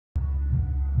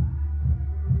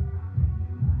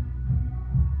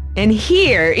And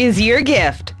here is your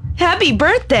gift. Happy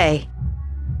birthday!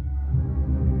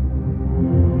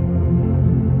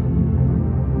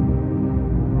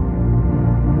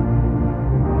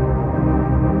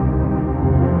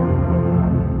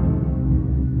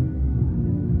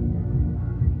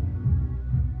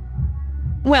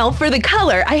 Well, for the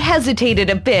color, I hesitated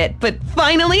a bit, but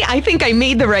finally, I think I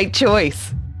made the right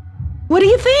choice. What do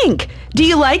you think? Do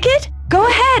you like it? Go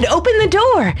ahead, open the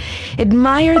door.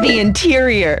 Admire the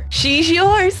interior. She's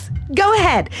yours. Go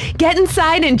ahead, get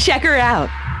inside and check her out.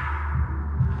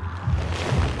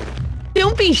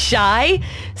 Don't be shy.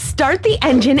 Start the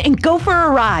engine and go for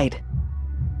a ride.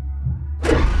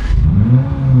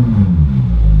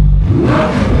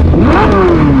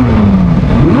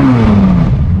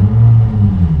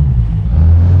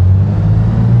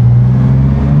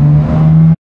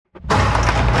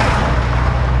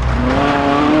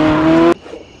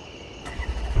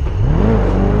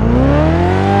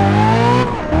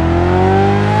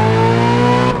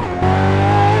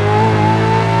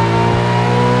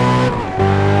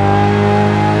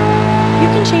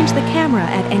 Change the camera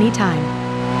at any time.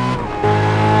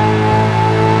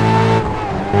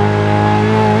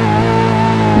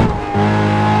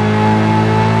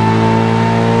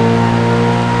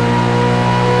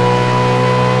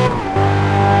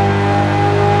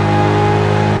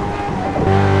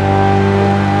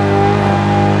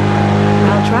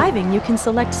 While driving, you can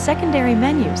select secondary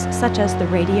menus such as the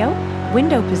radio,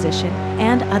 window position,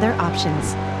 and other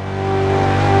options.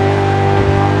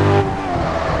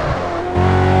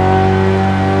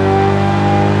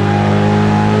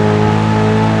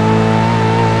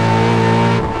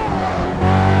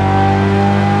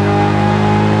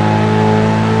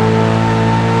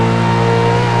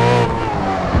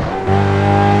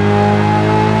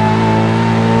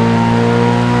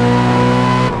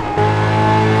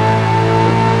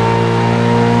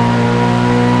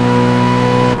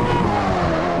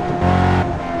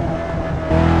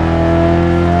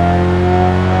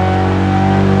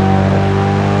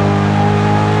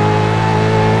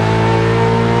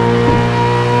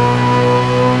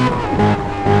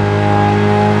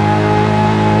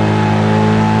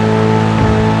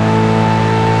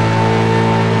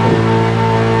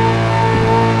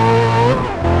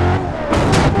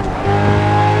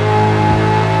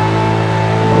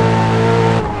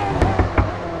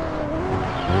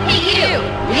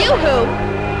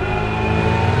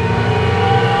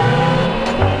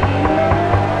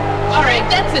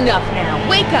 That's enough now.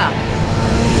 Wake up!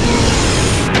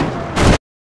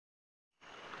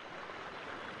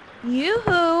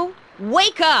 Yoo-hoo!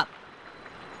 Wake up!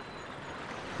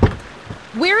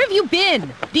 Where have you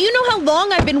been? Do you know how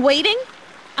long I've been waiting?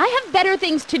 I have better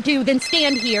things to do than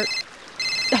stand here.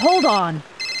 Hold on.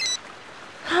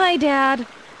 Hi, Dad.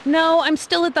 No, I'm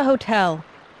still at the hotel.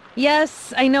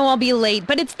 Yes, I know I'll be late,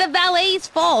 but it's the valet's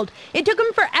fault. It took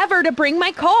him forever to bring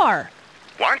my car.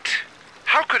 What?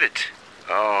 How could it?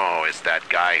 Oh, it's that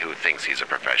guy who thinks he's a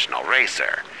professional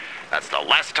racer. That's the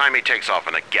last time he takes off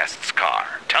in a guest's car.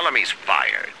 Tell him he's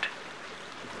fired.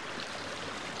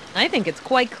 I think it's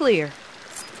quite clear.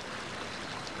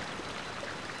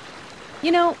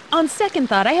 You know, on second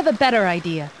thought, I have a better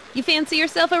idea. You fancy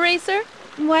yourself a racer?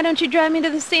 Why don't you drive me to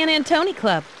the San Antonio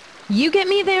Club? You get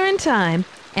me there in time,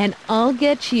 and I'll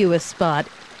get you a spot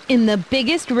in the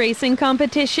biggest racing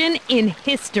competition in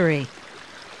history.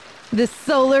 The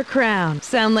Solar Crown.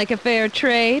 Sound like a fair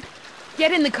trade?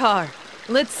 Get in the car.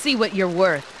 Let's see what you're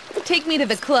worth. Take me to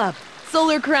the club.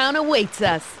 Solar Crown awaits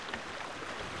us.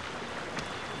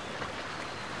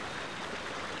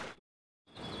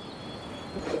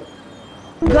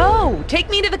 Go! Take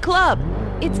me to the club!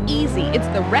 It's easy. It's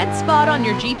the red spot on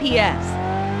your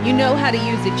GPS. You know how to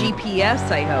use a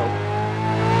GPS, I hope.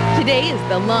 Today is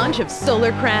the launch of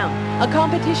Solar Crown, a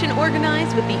competition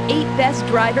organized with the 8 best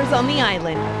drivers on the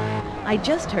island. I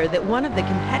just heard that one of the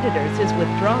competitors is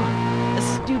withdrawn. A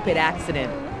stupid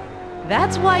accident.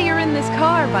 That's why you're in this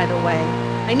car, by the way.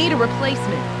 I need a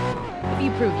replacement. If you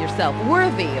prove yourself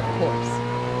worthy, of course.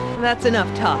 That's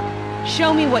enough talk.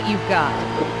 Show me what you've got.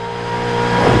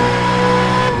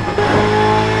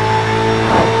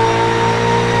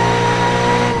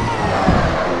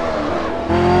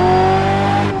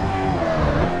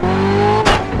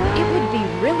 It would be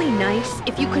really nice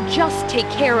if you could just take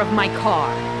care of my car.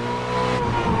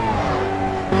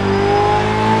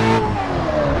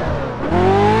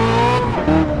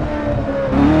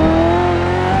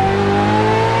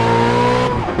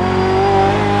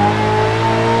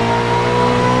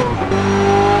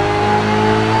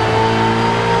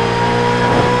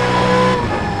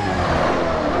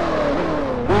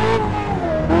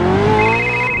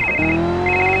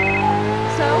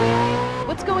 So,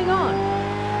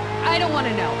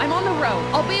 want to know. I'm on the road.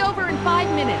 I'll be over in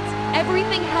 5 minutes.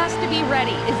 Everything has to be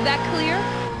ready. Is that clear?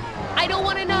 I don't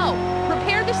want to know.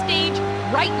 Prepare the stage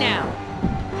right now.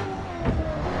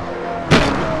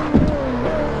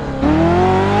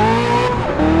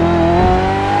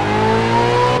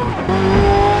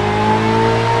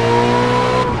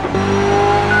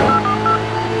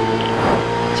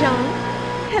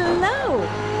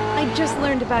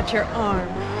 About your arm.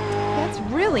 That's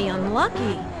really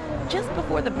unlucky. Just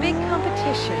before the big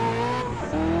competition.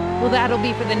 Well, that'll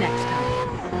be for the next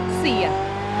time. See ya.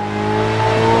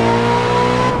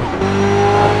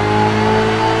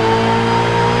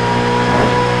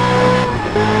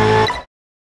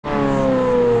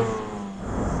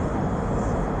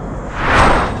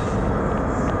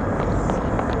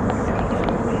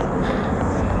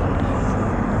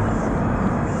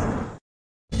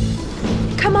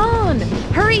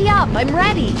 Hurry up, I'm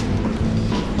ready.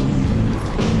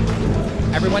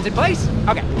 Everyone's in place?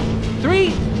 Okay. 3,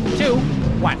 2,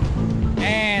 1.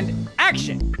 And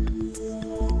action!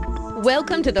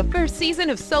 Welcome to the first season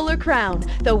of Solar Crown.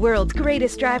 The world's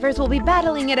greatest drivers will be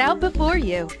battling it out before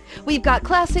you. We've got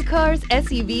classic cars,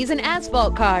 SUVs, and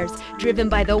asphalt cars, driven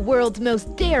by the world's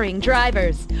most daring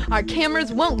drivers. Our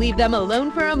cameras won't leave them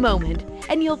alone for a moment.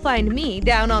 And you'll find me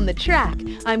down on the track.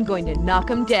 I'm going to knock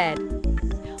them dead.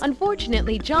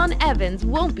 Unfortunately, John Evans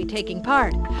won't be taking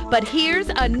part, but here's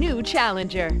a new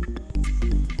challenger.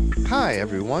 Hi,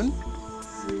 everyone.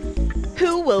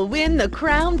 Who will win the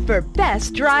crown for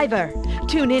Best Driver?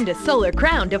 Tune in to Solar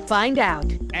Crown to find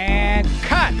out. And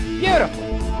cut! Beautiful!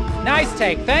 Nice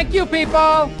take. Thank you,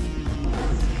 people!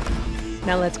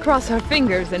 Now let's cross our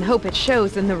fingers and hope it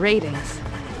shows in the ratings.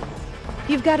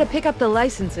 You've got to pick up the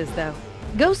licenses, though.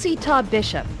 Go see Todd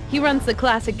Bishop. He runs the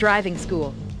classic driving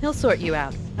school. He'll sort you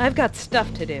out. I've got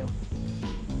stuff to do.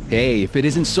 Hey, if it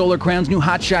isn't Solar Crown's new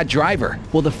hotshot driver,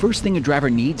 well, the first thing a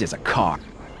driver needs is a car.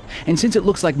 And since it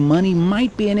looks like money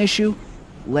might be an issue,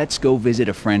 let's go visit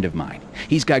a friend of mine.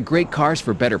 He's got great cars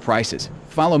for better prices.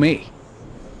 Follow me.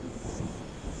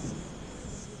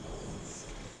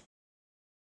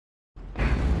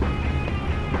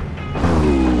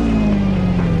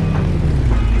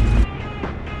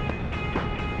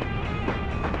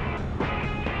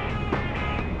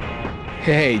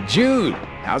 Hey, Jude,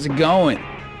 how's it going?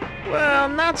 Well,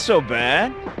 not so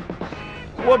bad.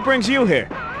 What brings you here?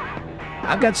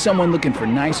 I've got someone looking for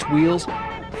nice wheels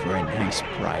for a nice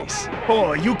price.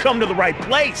 Oh, you come to the right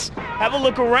place. Have a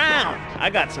look around. I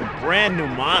got some brand new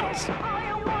models.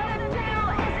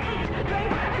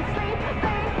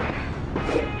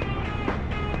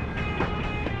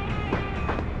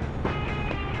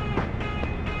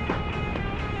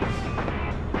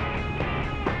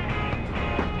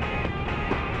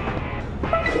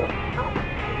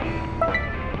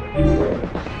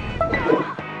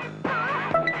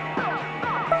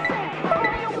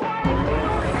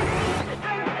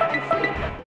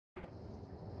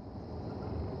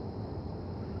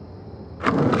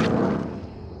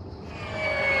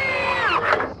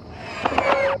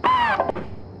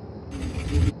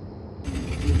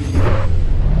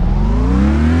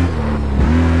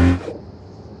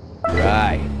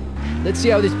 Let's see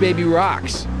how this baby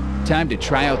rocks. Time to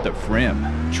try out the Frim.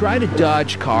 Try to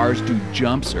dodge cars, do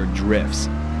jumps or drifts.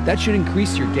 That should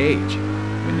increase your gauge.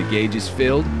 When the gauge is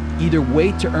filled, either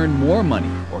wait to earn more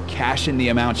money or cash in the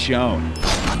amount shown.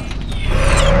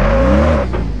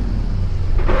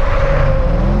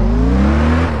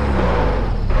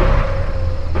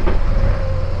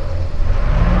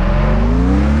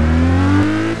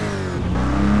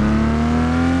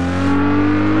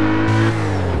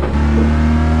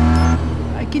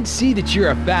 I can see that you're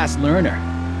a fast learner.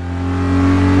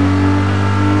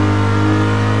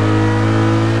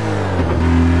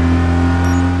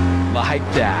 Like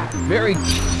that. Very...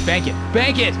 Bank it!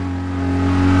 Bank it!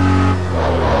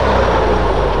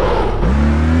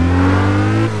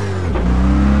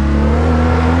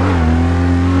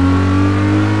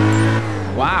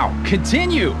 Wow!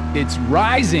 Continue! It's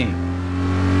rising!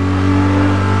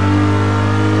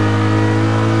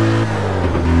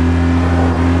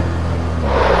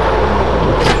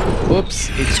 Whoops,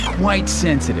 it's quite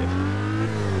sensitive.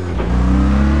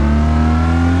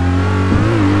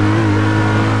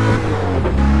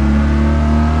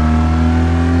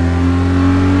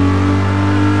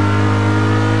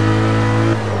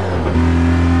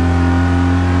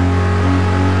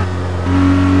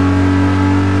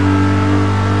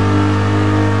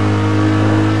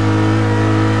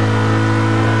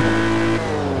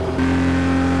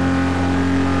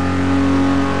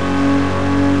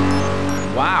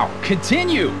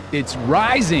 Continue! It's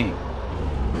rising!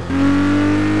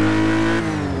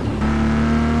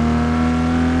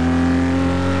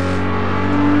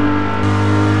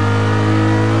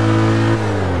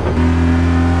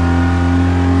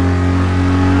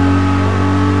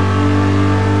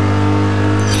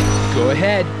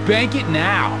 bank it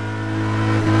now.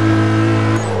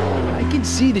 I can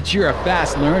see that you're a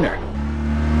fast learner.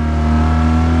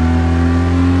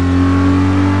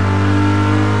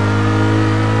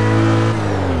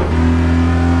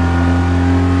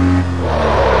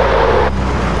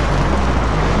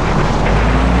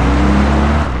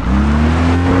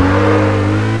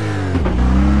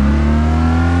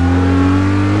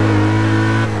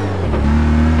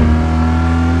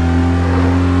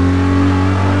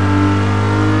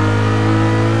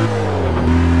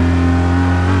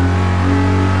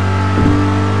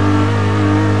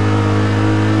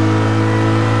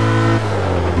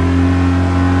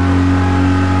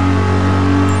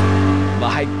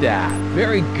 That.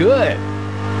 Very good.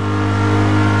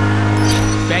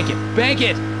 Bank it, bank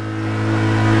it.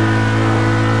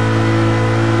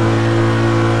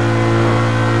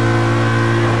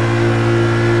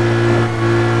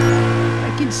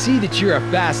 I can see that you're a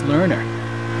fast learner.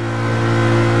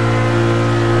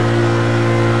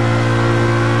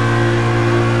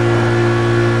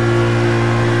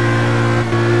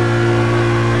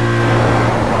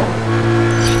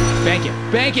 Bank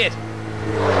it, bank it.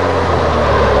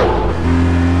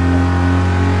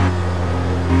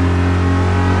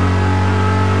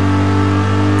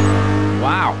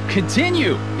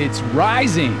 Continue! It's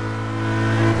rising!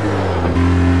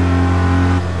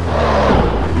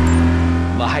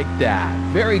 Like that.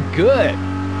 Very good.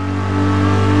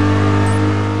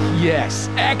 Yes,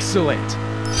 excellent.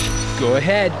 Go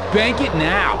ahead, bank it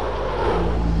now.